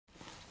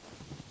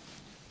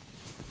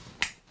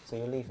So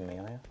you're leaving me,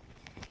 are you?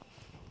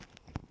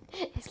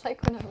 It's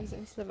like when I was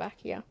in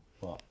Slovakia.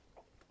 What?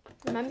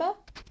 Remember?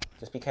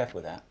 Just be careful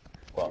with that.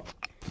 What?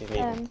 She's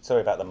leaving.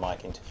 Sorry about the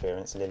mic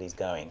interference. Lily's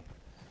going.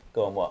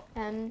 Go on, what?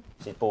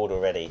 She's bored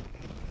already.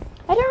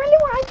 I didn't really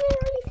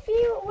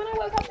feel, when I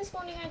woke up this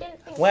morning, I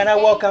didn't think When I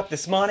woke up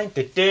this morning,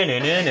 I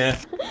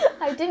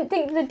didn't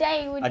think the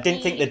day would would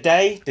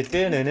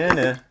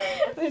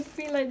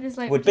be like this,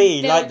 like... Would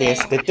be like this.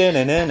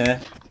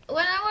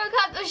 When I woke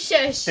up, the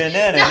shush.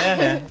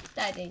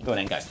 Daddy. Go on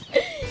then, go.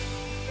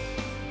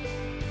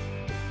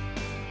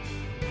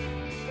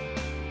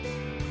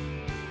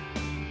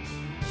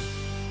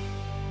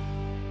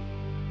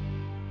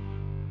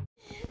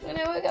 When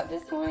I woke up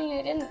this morning,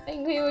 I didn't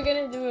think we were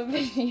going to do a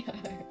video.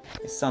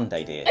 It's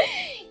Sunday, dear.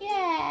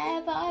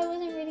 Yeah, but I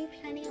wasn't really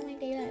planning on my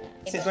day like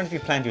that. Since when have you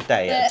planned your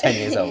day at 10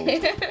 years old?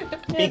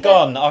 Be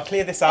gone. I'll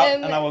clear this up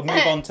and I will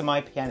move on to my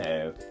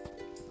piano.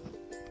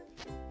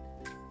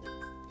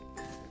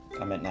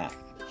 I meant that.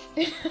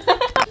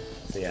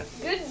 So yeah.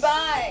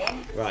 Goodbye.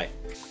 Right.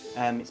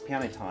 It's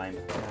piano time.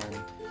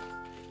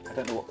 I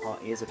don't know what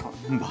part it is. I can't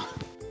remember.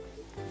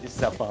 This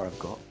is how far I've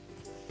got.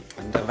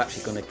 And I'm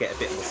actually going to get a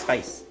bit more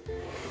space.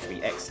 It'll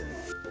be excellent.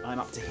 I'm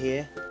up to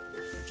here.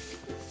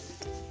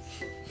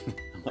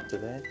 I'm up to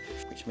there.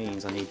 Which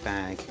means I need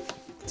bag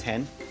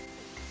 10.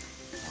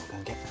 I'll go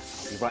and get that.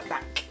 I'll be right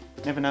back.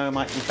 Never know, I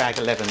might be bag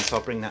 11, so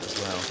I'll bring that as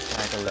well.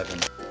 Bag 11.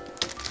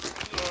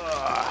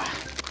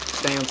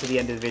 Stay on to the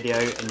end of the video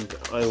and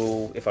I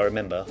will, if I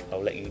remember,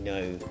 I'll let you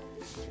know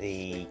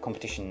the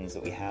competitions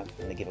that we have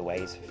and the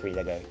giveaways for free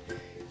Lego.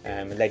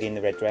 A lady in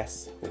the red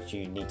dress, which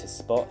you need to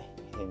spot.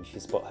 And if you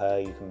spot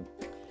her, you can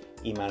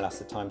email us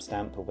the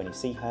timestamp of when you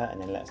see her and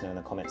then let us know in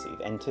the comments that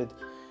you've entered.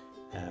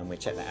 We'll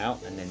check that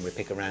out and then we'll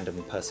pick a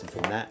random person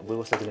from that. We're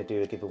also going to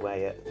do a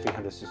giveaway at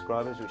 300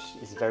 subscribers, which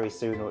is very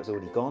soon or it's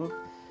already gone.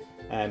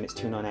 It's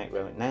 $2.98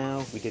 right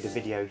now. We did a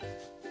video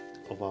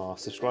of our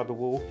subscriber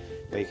wall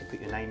where you can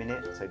put your name in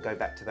it. So go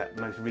back to that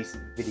most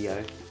recent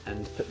video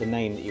and put the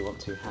name that you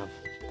want to have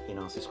in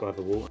our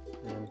subscriber wall.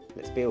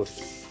 Let's build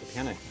the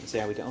piano and see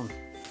how we get on.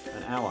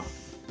 An hour.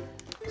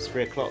 It's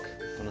 3 o'clock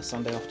on a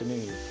Sunday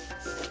afternoon.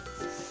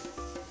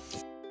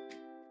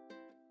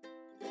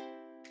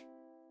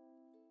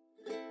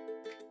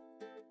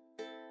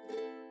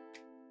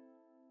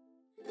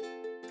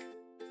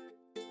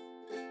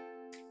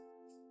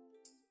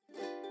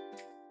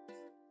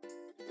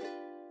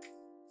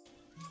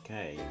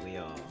 Okay, here we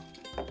are.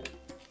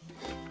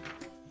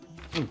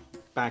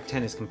 Bag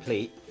 10 is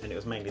complete, and it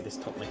was mainly this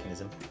top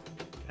mechanism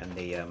and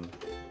the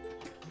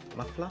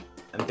muffler.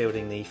 I'm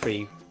building the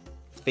 3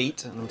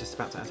 feet, and I'm just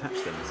about to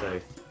attach them. So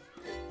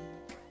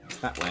it's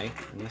that way,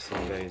 and this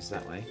one goes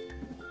that way.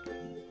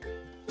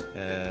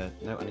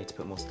 No, I need to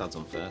put more studs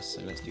on first,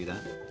 so let's do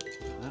that.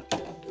 Like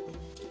that.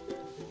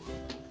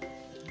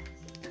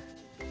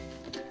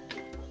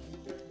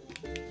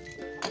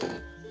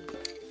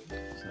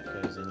 So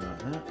that goes in like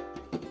that.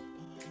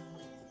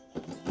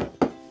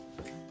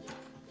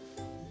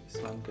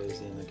 This one goes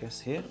in, I guess,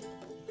 here.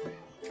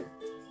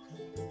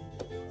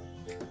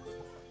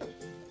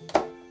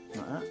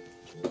 Like that.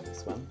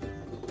 This one.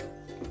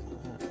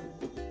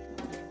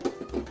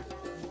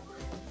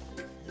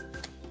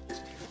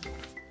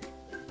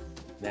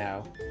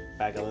 Now,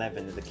 bag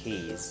 11 are the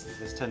keys.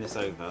 Let's turn this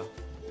over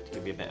to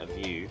give you a better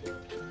view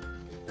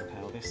of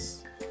how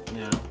this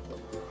now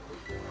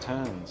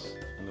turns.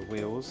 And the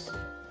wheels,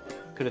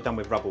 could have done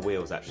with rubber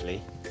wheels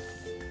actually.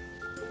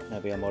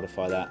 Maybe I'll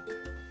modify that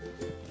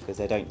because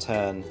they don't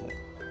turn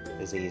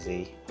as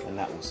easy and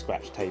that will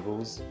scratch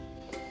tables.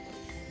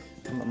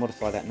 I might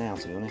modify that now,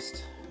 to be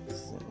honest.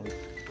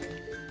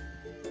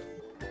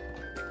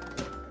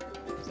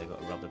 Because they've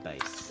got a rubber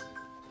base.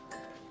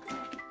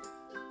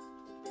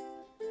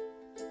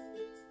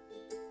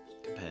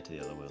 Compared to the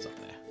other wheels up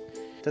there.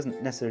 It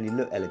doesn't necessarily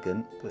look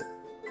elegant, but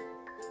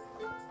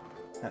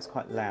that's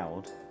quite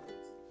loud.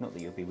 Not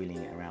that you'll be wheeling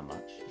it around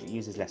much. It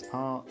uses less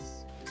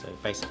parts. So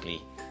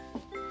basically,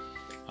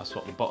 I'll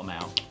swap the bottom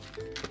out,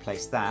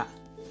 replace that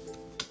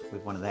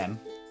with one of them,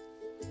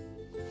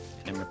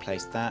 and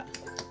replace that,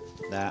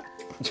 that,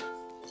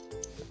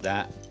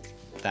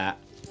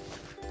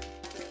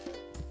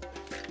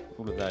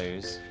 all of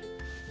those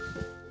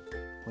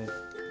with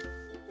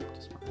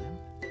just one of them.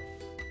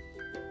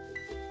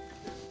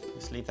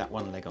 Let's leave that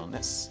one leg on.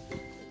 Let's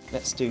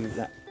do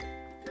that.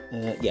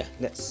 Yeah,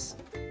 let's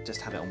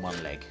just have it on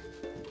one leg.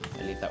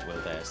 I'll leave that wheel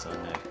there so I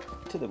know.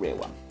 To the rear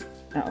one,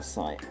 out of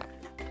sight.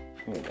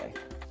 Here we go.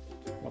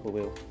 Rubber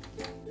wheel,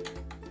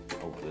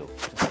 old wheel,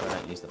 just so I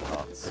don't use the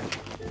parts.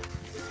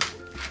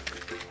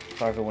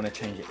 If I ever want to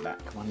change it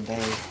back one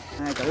day.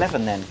 Bag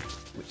 11 then,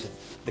 which is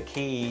the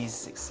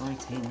keys.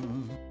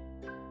 Exciting.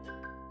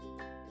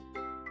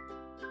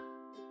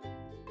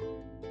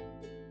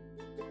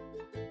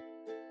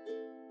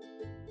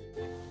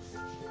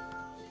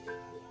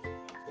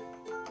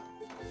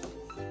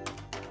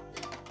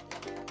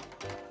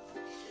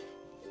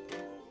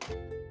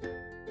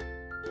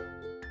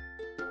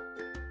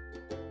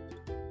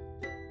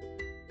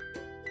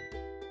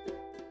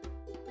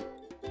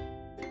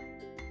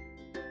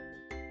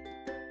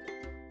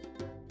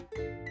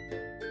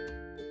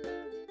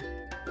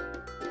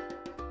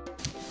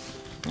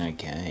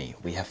 Okay,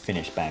 we have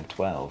finished bag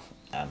 12.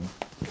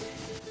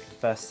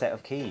 First set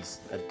of keys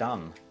are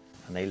done,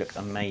 and they look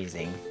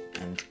amazing,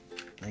 and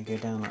they go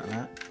down like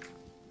that.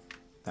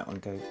 That one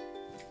go,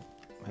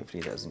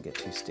 hopefully that doesn't get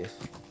too stiff.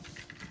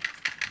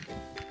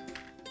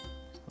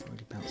 It's not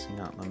really bouncing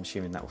up. I'm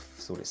assuming that will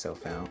sort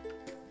itself out.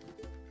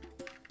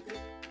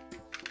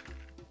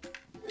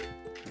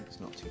 It's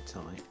not too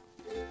tight.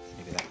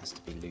 Maybe that has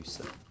to be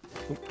looser.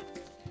 Ooh.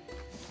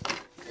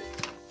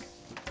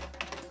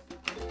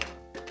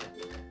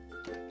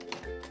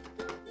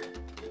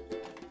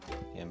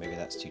 Yeah, maybe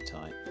that's too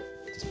tight.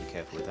 Just be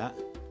careful with that,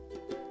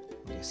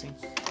 I'm guessing.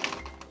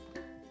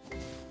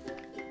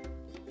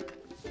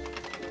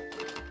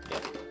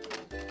 Yep.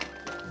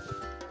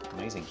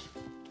 Amazing.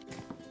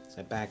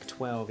 So bag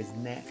 12 is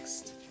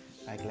next.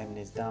 Bag 11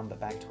 is done, but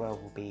bag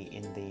 12 will be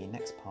in the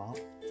next part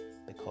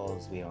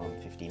because we are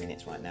on 15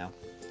 minutes right now.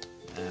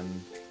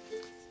 And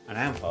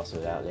I am faster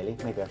without Lily.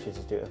 Maybe I should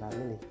just do it without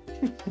Lily.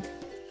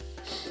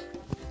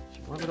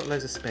 Why have I got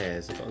loads of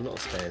spares? I've got a lot of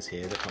spares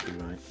here. That can't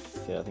be right.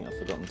 Yeah, I think I've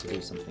forgotten to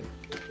do something.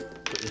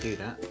 Quickly do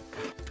that.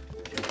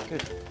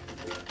 Good.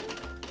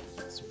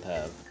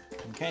 Superb.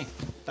 Okay,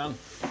 done.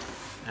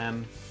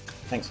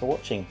 Thanks for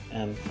watching.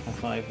 High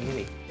five,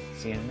 Lily.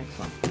 See you in the next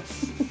one.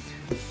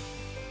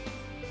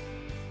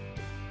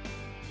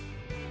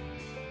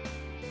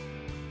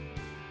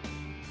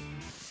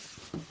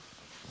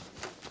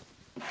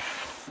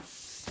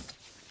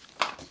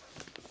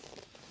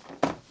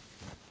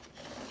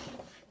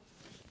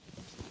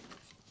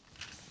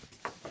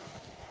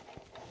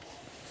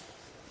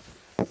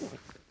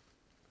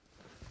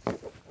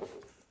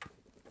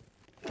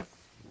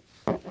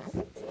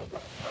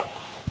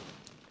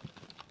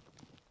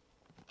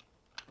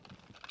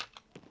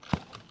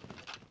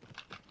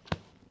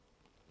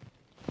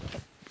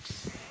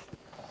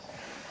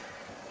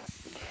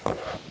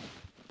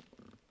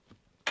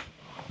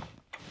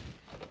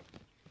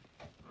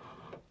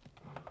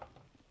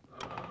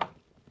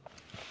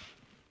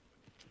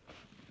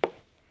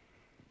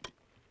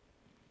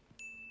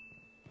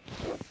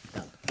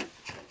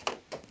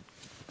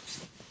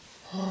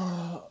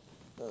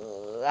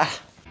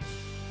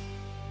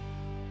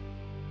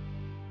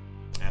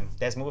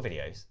 There's more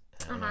videos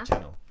on my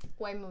channel.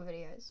 Way more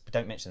videos. But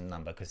don't mention the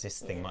number because this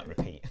thing might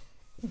repeat.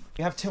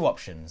 You have two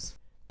options.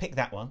 Pick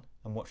that one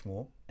and watch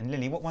more. And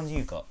Lily, what one do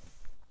you got?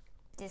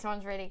 This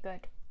one's really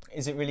good.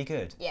 Is it really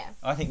good? Yeah.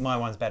 I think my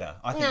one's better.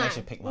 I think they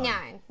should pick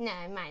mine. No,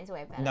 mine's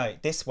way better. No,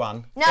 this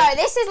one. No,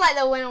 this is like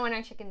the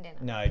winner chicken dinner.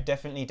 No,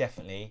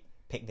 definitely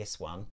pick this one.